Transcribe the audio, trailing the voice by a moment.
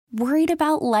Worried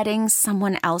about letting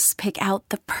someone else pick out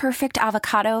the perfect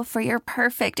avocado for your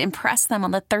perfect impress them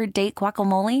on the third date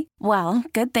guacamole? Well,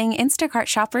 good thing Instacart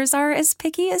shoppers are as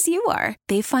picky as you are.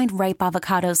 They find ripe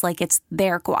avocados like it's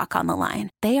their guac on the line.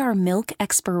 They are milk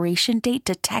expiration date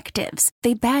detectives.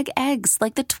 They bag eggs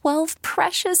like the 12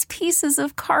 precious pieces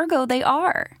of cargo they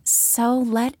are. So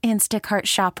let Instacart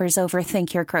shoppers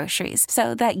overthink your groceries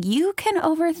so that you can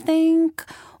overthink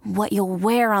what you'll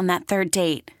wear on that third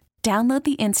date. Download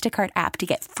the Instacart app to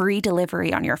get free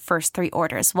delivery on your first 3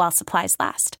 orders while supplies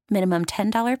last. Minimum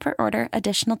 $10 per order.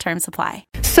 Additional terms apply.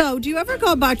 So, do you ever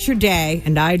go about your day,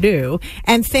 and I do,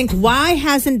 and think, why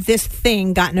hasn't this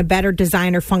thing gotten a better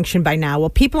design or function by now? Well,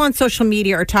 people on social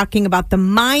media are talking about the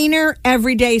minor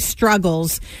everyday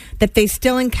struggles that they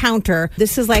still encounter.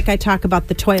 This is like I talk about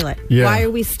the toilet. Yeah. Why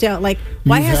are we still,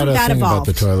 why hasn't that evolved?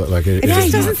 About the toilet, like it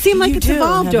just doesn't seem like it's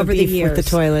evolved over the years. With the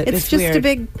toilet. It's just weird. A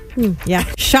big,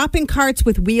 Shopping carts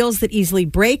with wheels that easily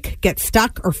break, get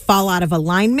stuck, or fall out of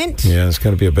alignment. Yeah, there's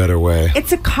got to be a better way.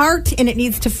 It's a cart, and it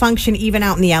needs to function even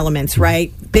out in the elements,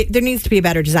 right? There needs to be a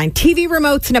better design. TV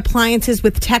remotes and appliances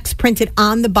with text printed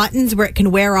on the buttons where it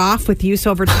can wear off with use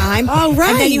over time. Oh,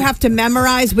 right. And then you have to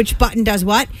memorize which button does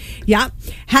what. Yeah.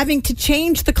 Having to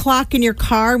change the clock in your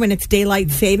car when it's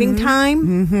daylight saving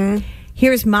time. Mm-hmm.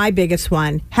 Here's my biggest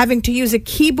one. Having to use a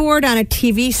keyboard on a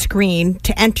TV screen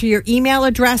to enter your email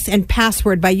address and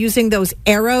password by using those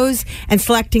arrows and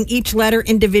selecting each letter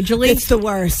individually. It's the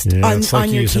worst it's like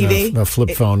on your using TV. A flip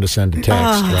phone to send a text,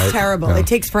 right? It's terrible. Yeah. It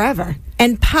takes forever.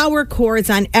 And power cords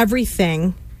on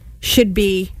everything should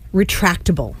be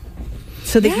retractable.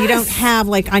 So that you don't have,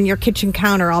 like, on your kitchen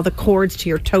counter, all the cords to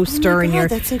your toaster and your...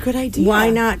 That's a good idea.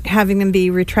 Why not having them be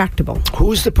retractable?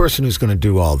 Who's the person who's going to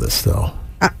do all this, though?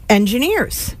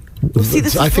 Engineers. Well, see,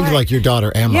 I think like your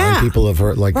daughter Emma and people have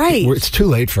heard it's too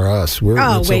late for us. It's way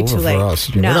over too late. For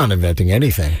us. No. We're not inventing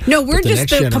anything. No, we're just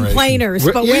the complainers,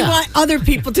 but we want other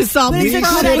people to solve we these sit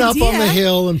problems. up on the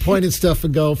hill and point at stuff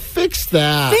and go, fix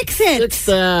that. Fix it. Fix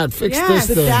that. Fix this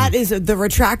but thing. that is the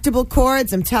retractable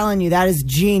cords. I'm telling you, that is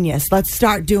genius. Let's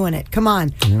start doing it. Come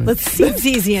on. Let's see. It's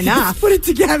easy enough. Let's put it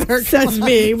together. Says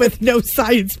me with no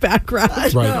science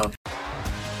background. Right.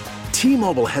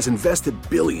 T-Mobile has invested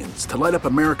billions to light up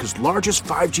America's largest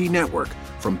 5G network,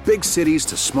 from big cities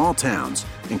to small towns,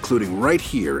 including right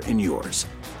here in yours.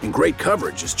 And great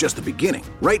coverage is just the beginning.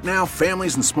 Right now,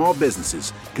 families and small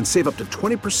businesses can save up to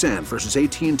 20% versus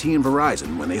AT&T and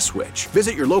Verizon when they switch.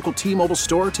 Visit your local T-Mobile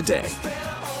store today.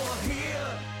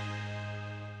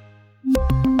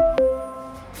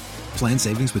 Plan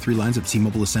savings with 3 lines of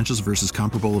T-Mobile Essentials versus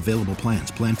comparable available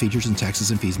plans. Plan features and taxes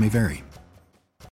and fees may vary.